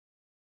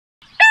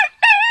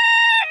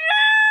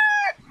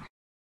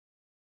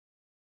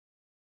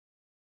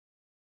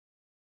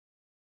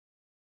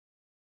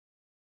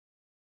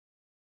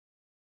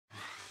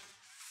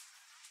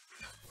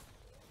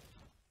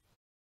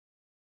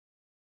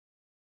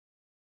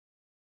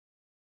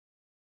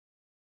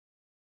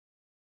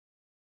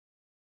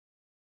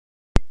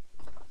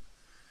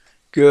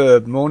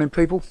Good morning,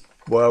 people.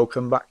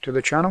 Welcome back to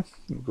the channel.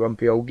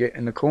 Grumpy old git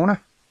in the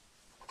corner.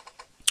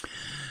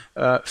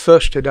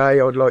 First today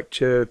I'd like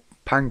to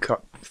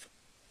what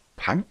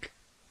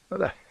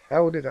the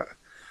hell did I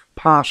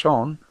pass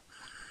on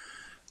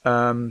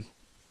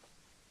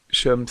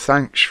some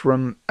thanks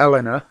from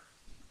Eleanor,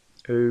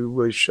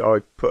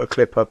 I put a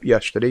clip up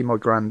yesterday, my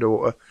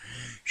granddaughter.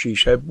 She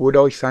said, would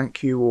I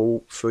thank you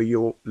all for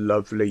your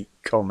lovely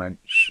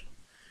comments?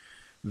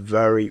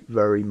 Very,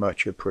 very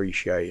much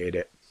appreciated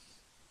it.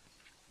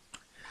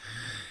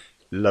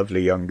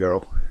 Lovely young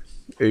girl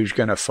who's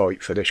going to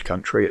fight for this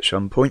country at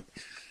some point,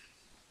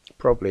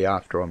 probably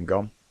after I'm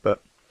gone.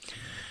 But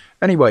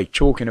anyway,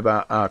 talking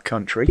about our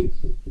country,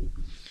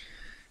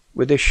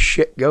 with this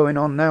shit going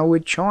on now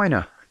with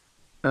China,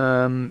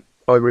 I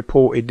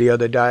reported the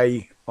other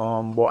day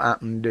on what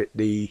happened at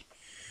the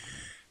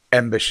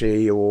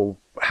embassy or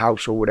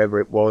house or whatever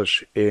it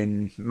was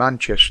in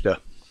Manchester,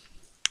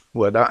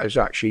 where that has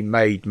actually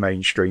made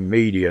mainstream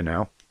media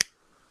now,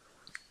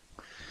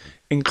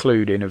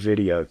 including a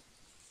video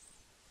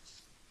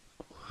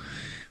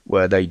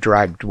where they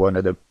dragged one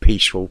of the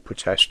peaceful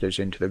protesters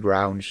into the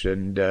grounds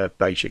and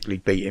basically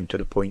beat him to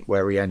the point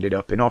where he ended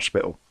up in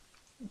hospital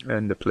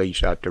and the police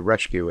had to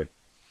rescue him.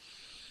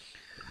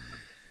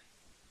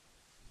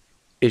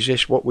 Is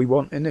this what we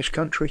want in this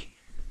country?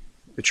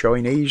 The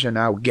Chinese are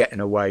now getting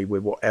away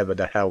with whatever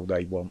the hell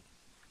they want.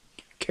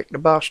 Kick the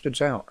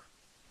bastards out.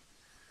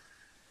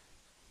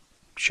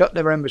 Shut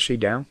their embassy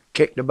down,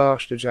 kick the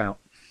bastards out,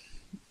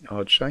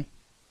 I'd say.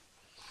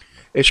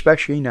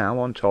 Especially now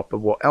on top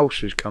of what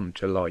else has come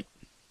to light.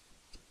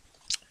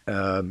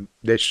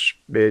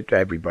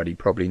 Everybody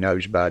probably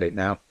knows about it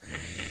now.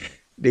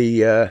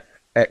 The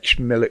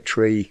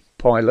ex-military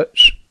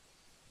pilots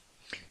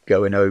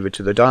going over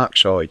to the dark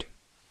side,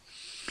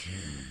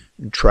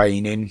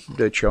 training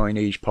the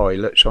Chinese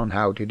pilots on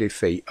how to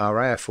defeat our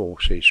air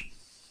forces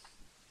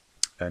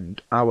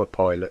and our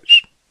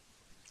pilots,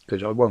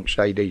 because I won't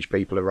say these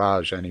people are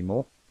ours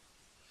anymore.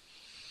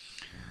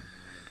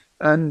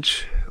 And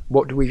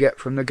what do we get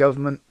from the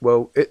government?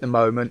 Well, at the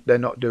moment they're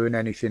not doing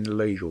anything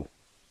illegal.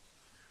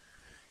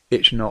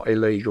 It's not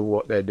illegal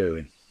what they're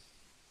doing.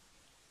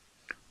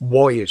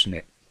 Why isn't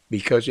it?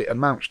 Because it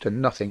amounts to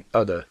nothing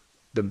other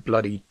than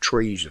bloody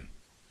treason.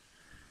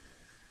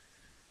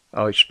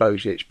 I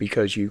suppose it's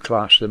because you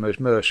class them as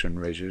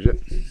mercenaries, is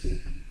it?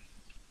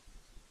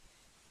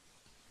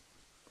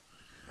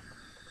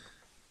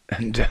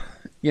 And,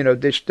 you know,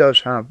 this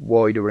does have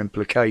wider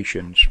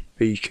implications,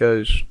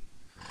 because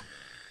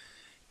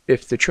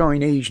if the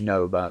Chinese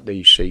know about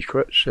these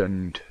secrets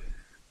and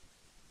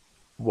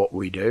what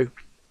we do,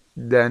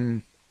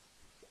 then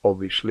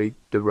obviously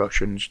the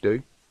Russians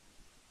do.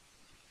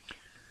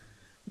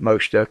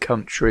 Most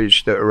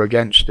countries that are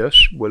against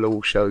us will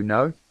also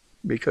know,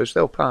 because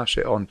they'll pass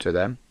it on to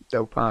them.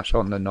 They'll pass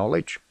on the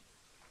knowledge.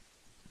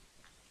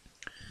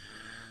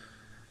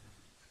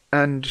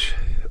 And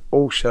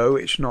also,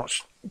 it's not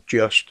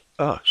just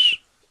us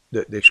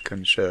that this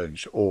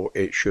concerns, or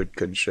it should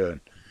concern,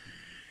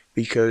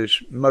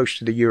 because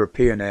most of the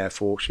European air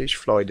forces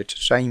fly the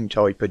same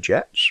type of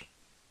jets,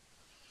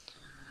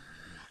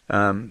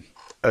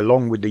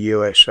 along with the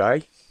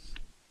USA.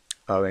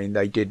 I mean,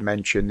 they did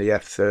mention the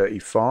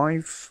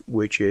F-35,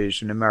 which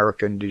is an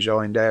American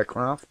designed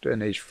aircraft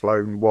and is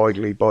flown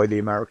widely by the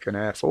American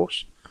Air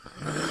Force.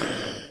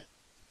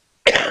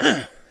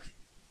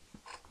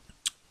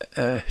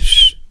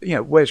 You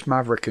know, where's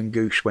Maverick and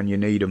Goose when you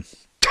need them?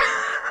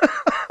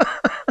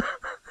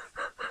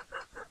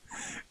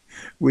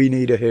 We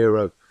need a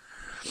hero.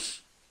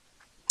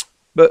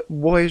 But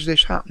why is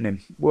this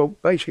happening? Well,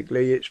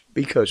 basically it's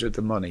because of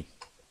the money.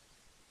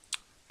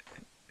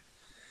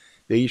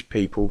 These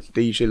people,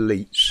 these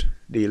elites,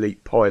 the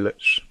elite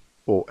pilots,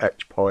 or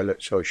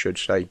ex-pilots I should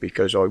say,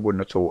 because I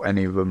wouldn't have thought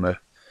any of them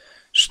are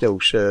still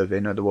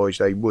serving, otherwise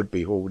they would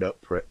be hauled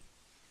up for it.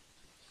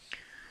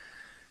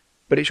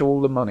 But it's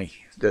all the money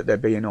that they're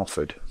being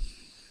offered.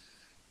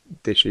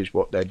 This is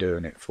what they're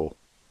doing it for.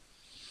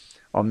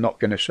 I'm not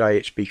going to say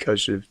it's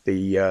because of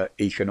the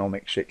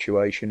economic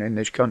situation in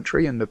this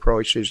country and the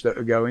prices that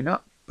are going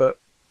up, but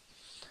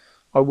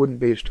I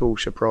wouldn't be at all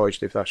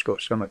surprised if that's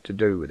got something to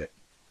do with it.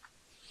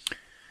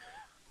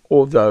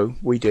 Although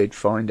we did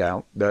find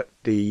out that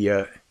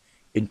the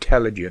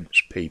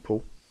intelligence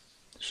people,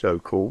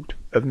 so-called,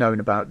 have known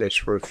about this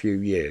for a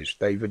few years.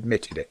 They've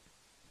admitted it.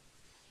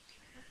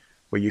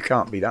 Well, you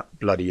can't be that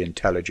bloody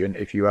intelligent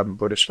if you haven't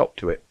put a stop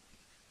to it.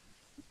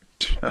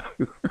 So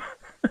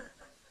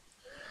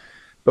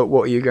but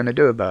what are you going to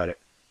do about it?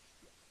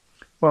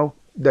 Well,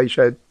 they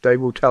said they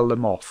will tell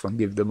them off and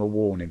give them a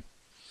warning.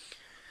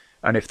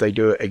 And if they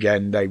do it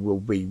again, they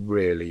will be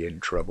really in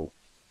trouble.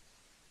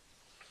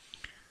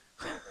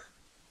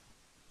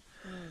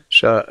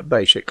 So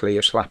basically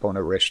a slap on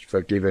the wrist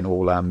for giving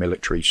all our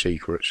military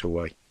secrets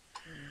away.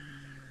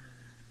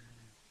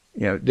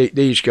 You know,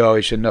 these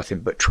guys are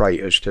nothing but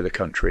traitors to the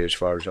country as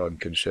far as I'm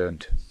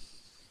concerned.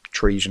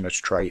 Treasonous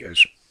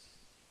traitors.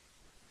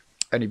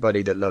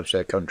 Anybody that loves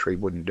their country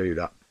wouldn't do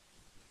that.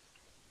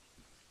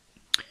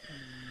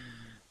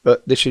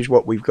 But this is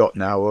what we've got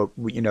now.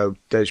 You know,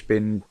 there's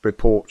been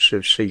reports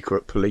of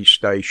secret police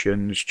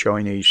stations,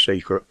 Chinese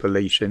secret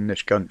police in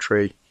this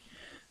country.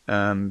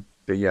 But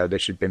yeah,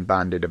 this has been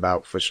bandied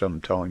about for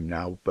some time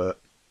now. But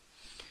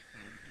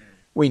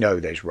we know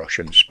there's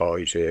Russian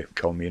spies here,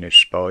 communist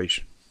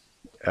spies.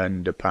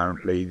 And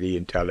apparently the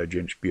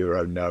intelligence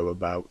bureau know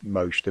about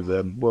most of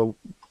them. Well,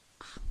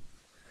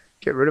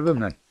 get rid of them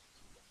then.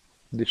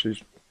 This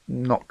is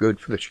not good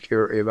for the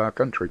security of our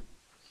country.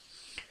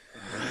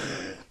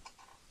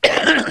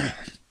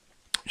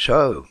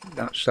 So,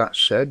 that's that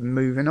said,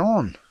 moving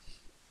on.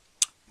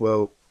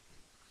 Well,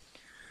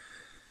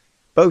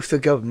 both the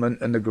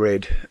government and the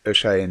grid are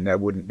saying there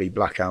wouldn't be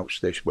blackouts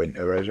this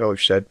winter. As I've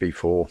said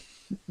before,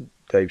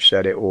 they've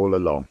said it all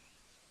along.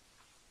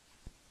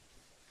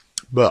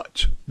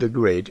 But the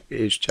grid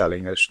is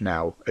telling us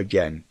now,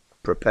 again,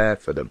 prepare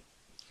for them.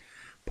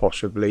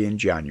 Possibly in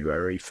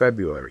January,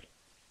 February.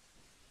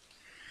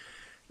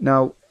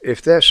 Now,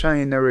 if they're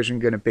saying there isn't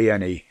going to be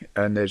any,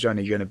 and there's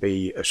only going to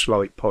be a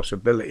slight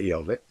possibility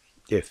of it,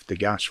 if the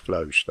gas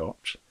flow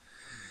stops,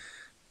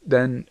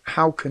 then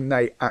how can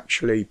they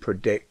actually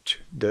predict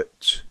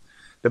that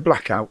the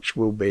blackouts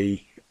will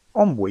be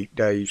on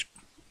weekdays,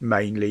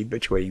 mainly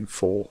between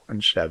 4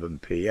 and 7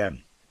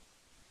 p.m?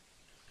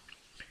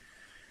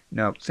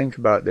 Now, think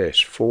about this,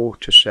 4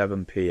 to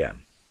 7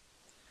 p.m.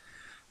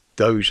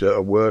 Those that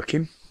are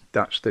working,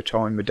 that's the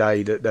time of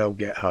day that they'll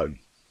get home.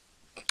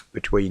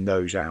 Between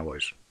those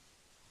hours.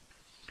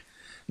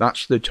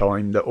 That's the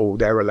time that all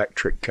their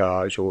electric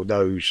cars, or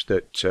those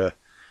that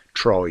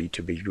try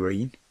to be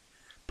green,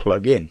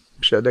 plug in.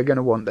 So they're going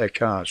to want their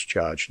cars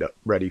charged up,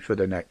 ready for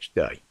the next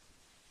day.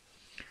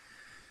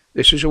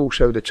 This is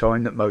also the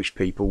time that most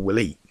people will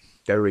eat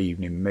their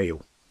evening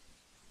meal.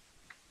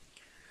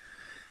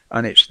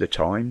 And it's the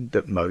time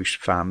that most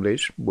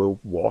families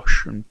will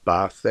wash and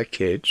bath their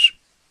kids,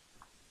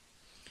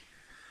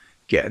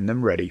 getting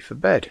them ready for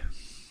bed.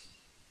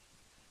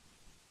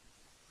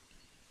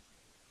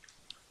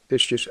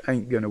 This just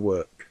ain't going to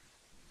work.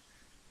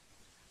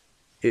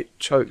 It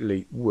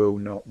totally will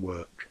not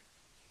work.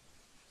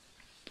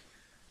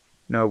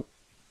 Now,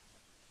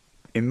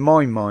 in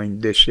my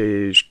mind, this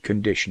is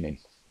conditioning.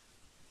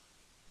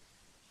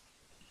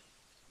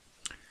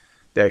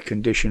 They're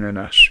conditioning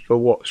us for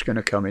what's going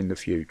to come in the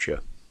future.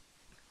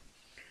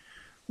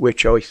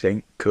 Which I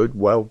think could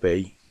well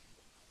be,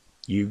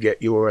 you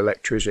get your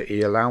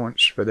electricity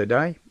allowance for the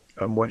day,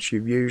 and once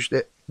you've used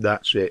it,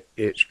 that's it,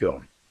 it's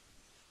gone.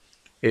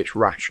 It's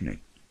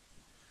rationing.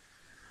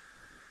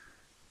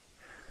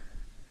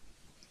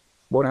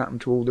 What happened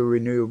to all the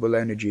renewable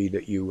energy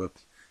that you were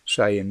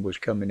saying was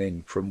coming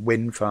in from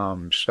wind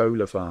farms,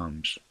 solar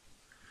farms?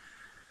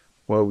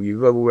 Well,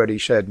 you've already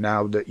said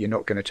now that you're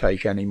not going to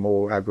take any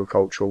more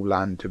agricultural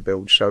land to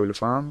build solar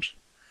farms.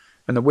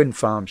 And the wind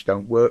farms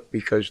don't work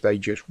because they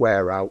just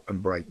wear out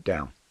and break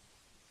down.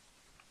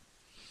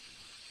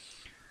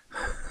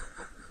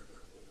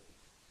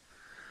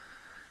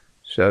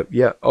 So,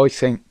 yeah, I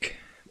think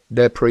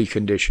they're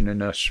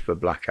preconditioning us for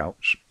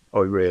blackouts. I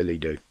really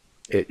do.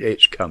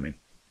 It's coming,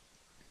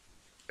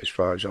 as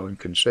far as I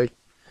can see.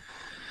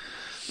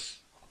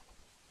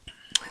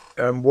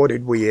 What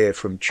did we hear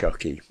from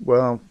Chucky?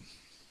 Well,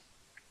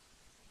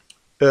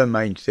 her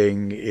main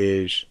thing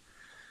is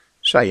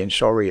saying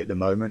sorry at the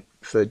moment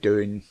for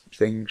doing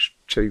things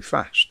too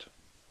fast.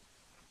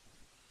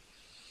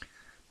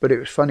 But it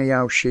was funny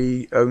how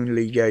she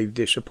only gave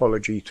this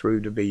apology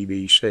through the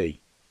BBC.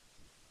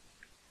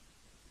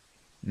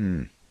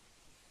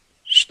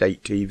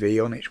 State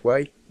TV on its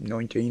way,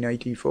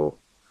 1984.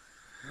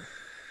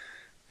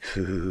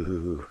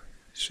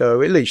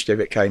 So at least if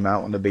it came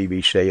out on the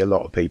BBC, a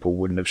lot of people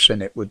wouldn't have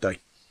seen it, would they?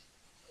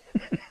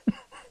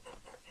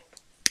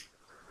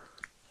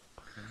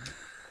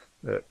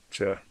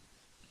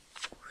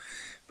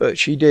 But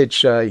she did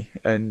say,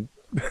 and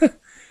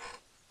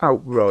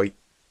outright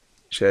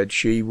said,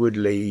 she would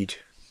lead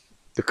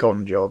the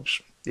con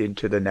jobs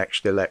into the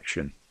next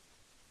election.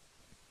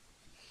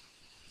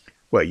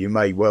 Well, you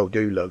may well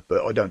do, love,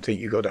 but I don't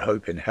think you've got a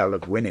hope in hell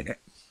of winning it.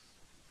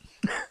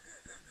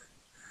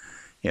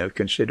 You know,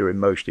 considering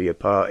most of your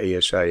party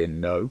are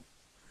saying no.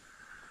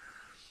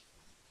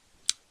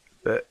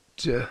 But,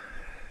 you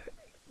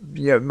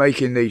know,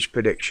 making these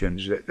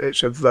predictions,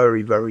 it's a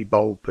very, very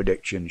bold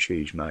prediction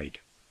she's made.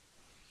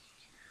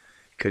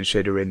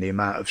 Considering the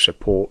amount of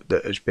support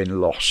that has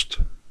been lost.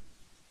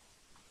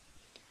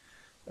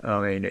 I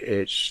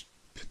mean,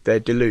 they're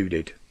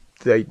deluded.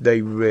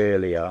 They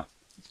really are.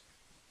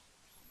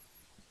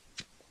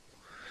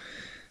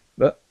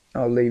 But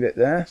I'll leave it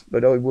there.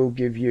 But I will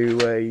give you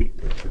a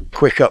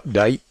quick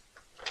update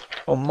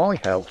on my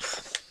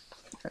health.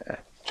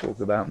 Talk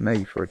about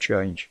me for a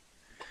change.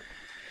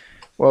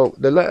 Well,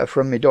 the letter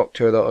from my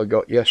doctor that I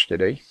got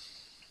yesterday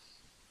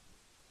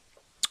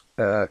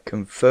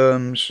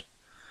confirms,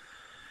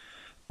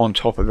 on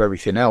top of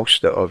everything else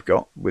that I've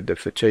got with the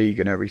fatigue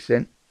and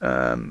everything,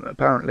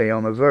 apparently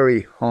I'm a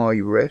very high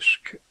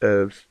risk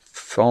of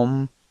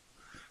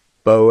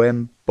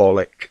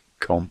thromboembolic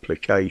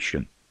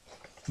complication.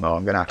 Well,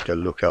 I'm going to have to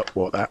look up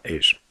what that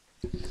is.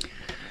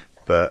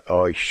 But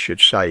I should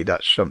say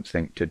that's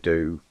something to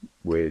do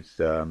with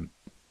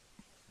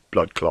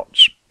blood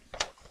clots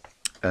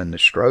and the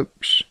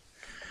strokes.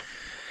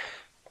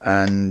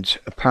 And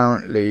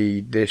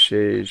apparently this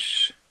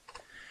is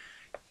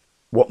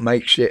what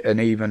makes it an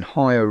even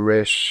higher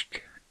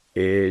risk,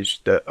 is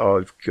that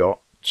I've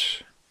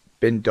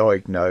been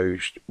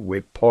diagnosed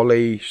with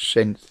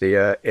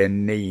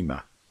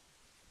polycythemia.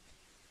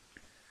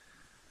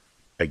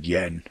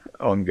 Again,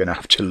 I'm going to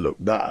have to look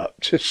that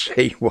up to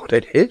see what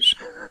it is.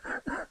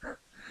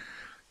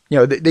 You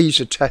know,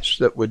 these are tests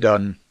that were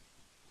done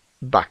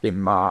back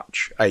in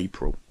March,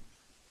 April,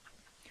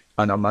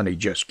 and I'm only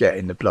just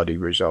getting the bloody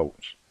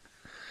results.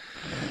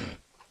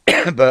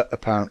 But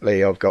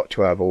apparently I've got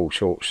to have all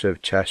sorts of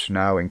tests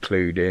now,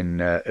 including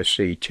a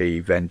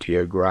CT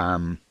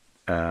ventiogram,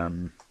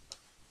 as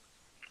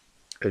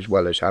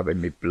well as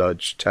having my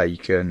bloods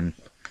taken,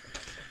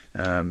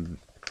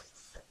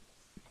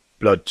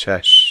 blood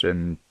tests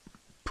and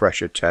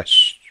pressure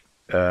tests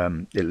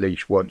at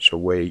least once a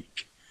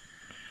week.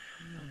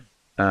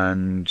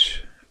 And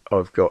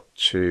I've got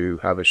to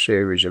have a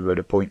series of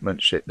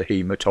appointments at the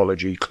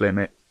haematology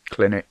clinic,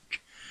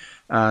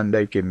 and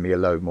they've given me a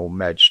load more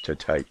meds to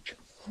take.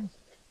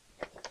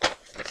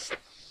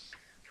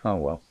 Oh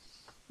well,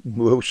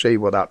 we'll see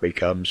what that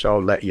becomes.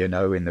 I'll let you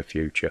know in the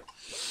future.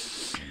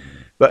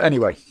 But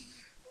anyway,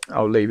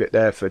 I'll leave it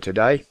there for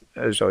today.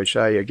 As I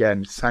say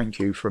again, thank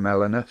you from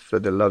Eleanor for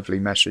the lovely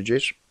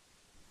messages.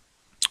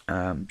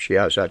 She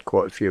has had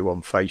quite a few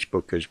on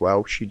Facebook as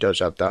well. She does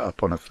have that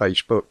up on her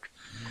Facebook.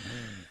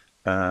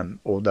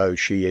 Although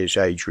she is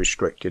age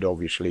restricted,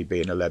 obviously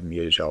being 11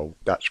 years old.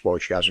 That's why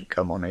she hasn't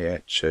come on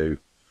here to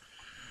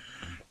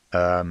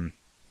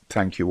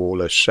thank you all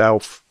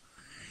herself,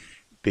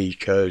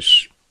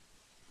 because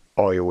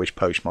I always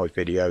post my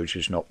videos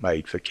as not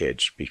made for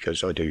kids,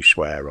 because I do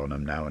swear on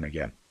them now and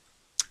again.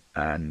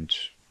 And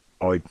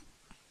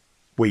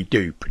we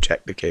do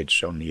protect the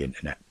kids on the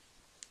internet,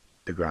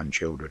 the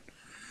grandchildren.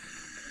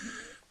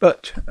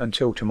 But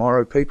until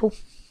tomorrow, people,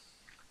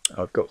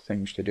 I've got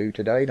things to do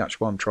today. That's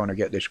why I'm trying to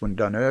get this one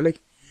done early.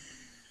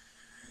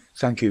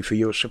 Thank you for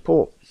your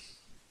support,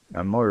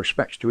 and my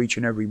respects to each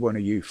and every one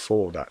of you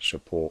for that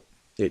support.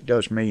 It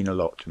does mean a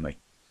lot to me.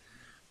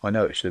 I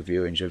notice the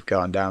viewings have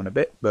gone down a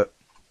bit, but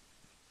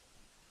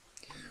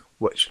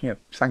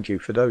thank you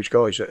for those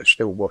guys that are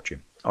still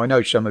watching. I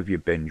know some of you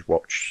binge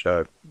watch,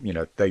 so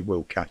they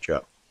will catch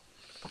up.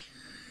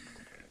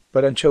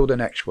 But until the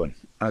next one,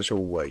 as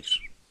always,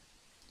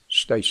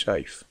 stay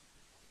safe,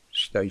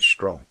 stay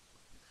strong.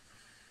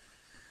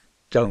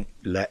 Don't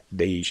let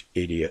these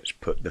idiots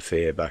put the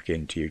fear back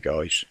into you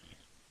guys,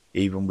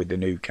 even with the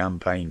new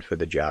campaign for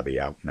the jabby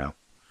out now.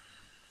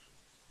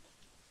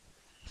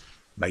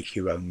 Make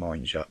your own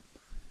minds up.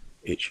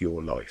 It's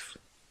your life.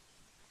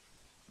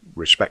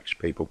 Respects,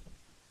 people.